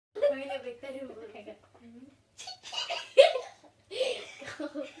make that move. Okay, go. Go.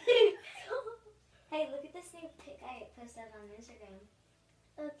 Hey, look at this new pic I posted on Instagram.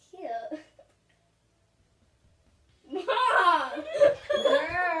 Oh, cute. Mom!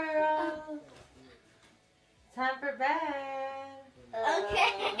 Girl. Time for bed.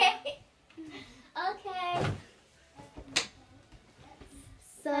 Okay. Okay.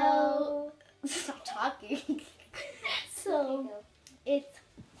 So, stop talking. So, it's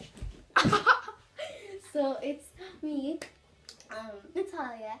so it's me,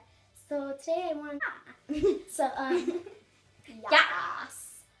 Natalia. So today I want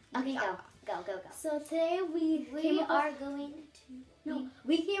yes. Okay, go. So today we are going to.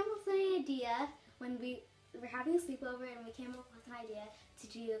 we came up with an idea when we were having a sleepover, and we came up with an idea to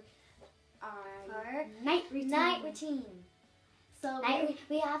do our night routine. Night routine. So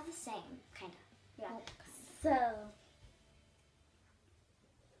We have the same, kind of. yeah. Well, So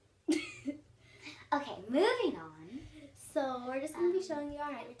okay, moving on. so we're just gonna be showing you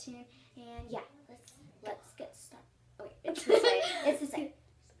our night routine, and yeah, let's get started. Oh, wait, it's this way. It's this way.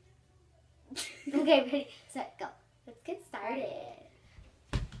 Okay, ready, set, go. Let's get started.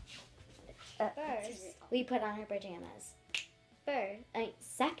 First, We put on our pajamas.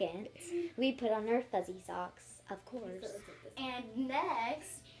 Second, we put on our fuzzy socks, of course. and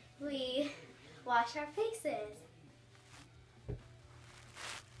next we wash our faces.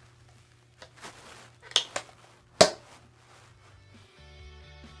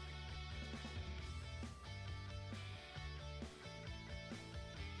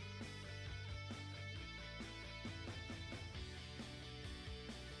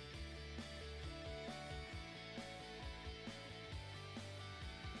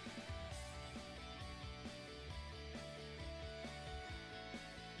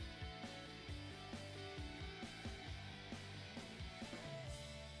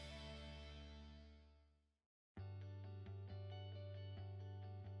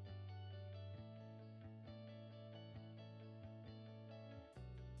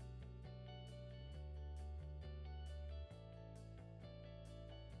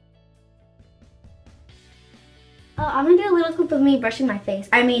 Oh, I'm gonna do a little clip of me brushing my face.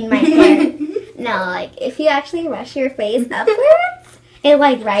 I mean my hair. No, like if you actually brush your face upwards, it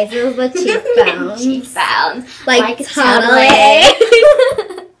like rises the cheekbones. Cheekbones. Like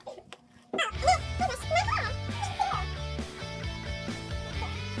totally.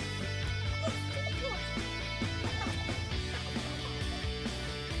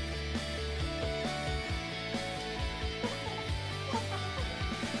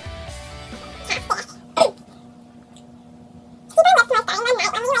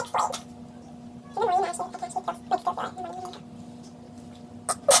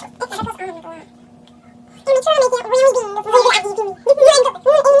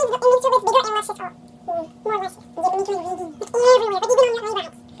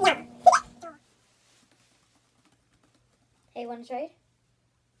 Hey, wanna try?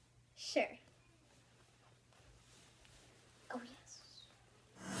 Sure. Oh yes.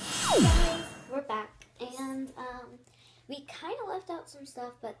 We're back, and we kind of left out some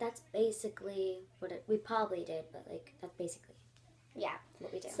stuff, but that's basically what we probably did. But like that's basically Yeah.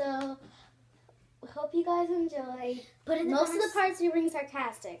 what we did. So hope you guys enjoy. Put in the Most of the comments- parts we bring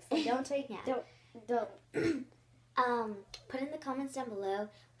sarcastic, so don't take Yeah. don't. Put in the comments down below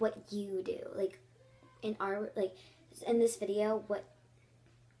what you do, like in our in this video. What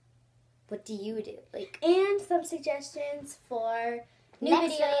do you do? Like And some suggestions for new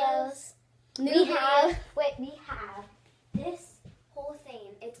next videos. We have this whole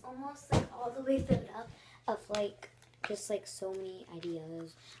thing. It's almost like all the way filled up of like just like so many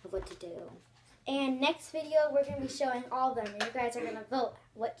ideas of what to do. And next video, we're going to be showing all of them. And you guys are going to vote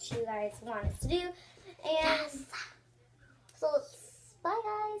what you guys want us to do. And so, Bye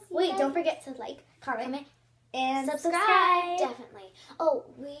guys. See you wait, guys. don't forget to like, comment, and Subscribe. Definitely. Oh,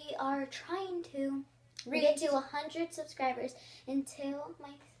 we are trying to get to 100 subscribers until my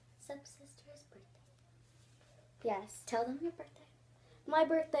stepsister's birthday. Yes. Tell them your birthday. My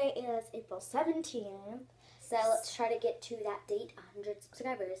birthday is April 17th. So let's try to get to that date, 100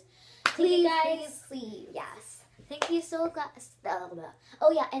 subscribers. Please, please. Yes. Thank you so much.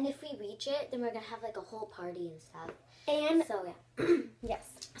 Oh yeah, and if we reach it, then we're gonna have like a whole party and stuff. And, So yeah. yes.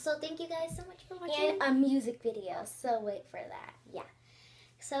 So thank you guys so much for watching. And a music video, so wait for that.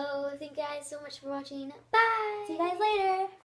 So thank you guys so much for watching. Bye. See you guys later.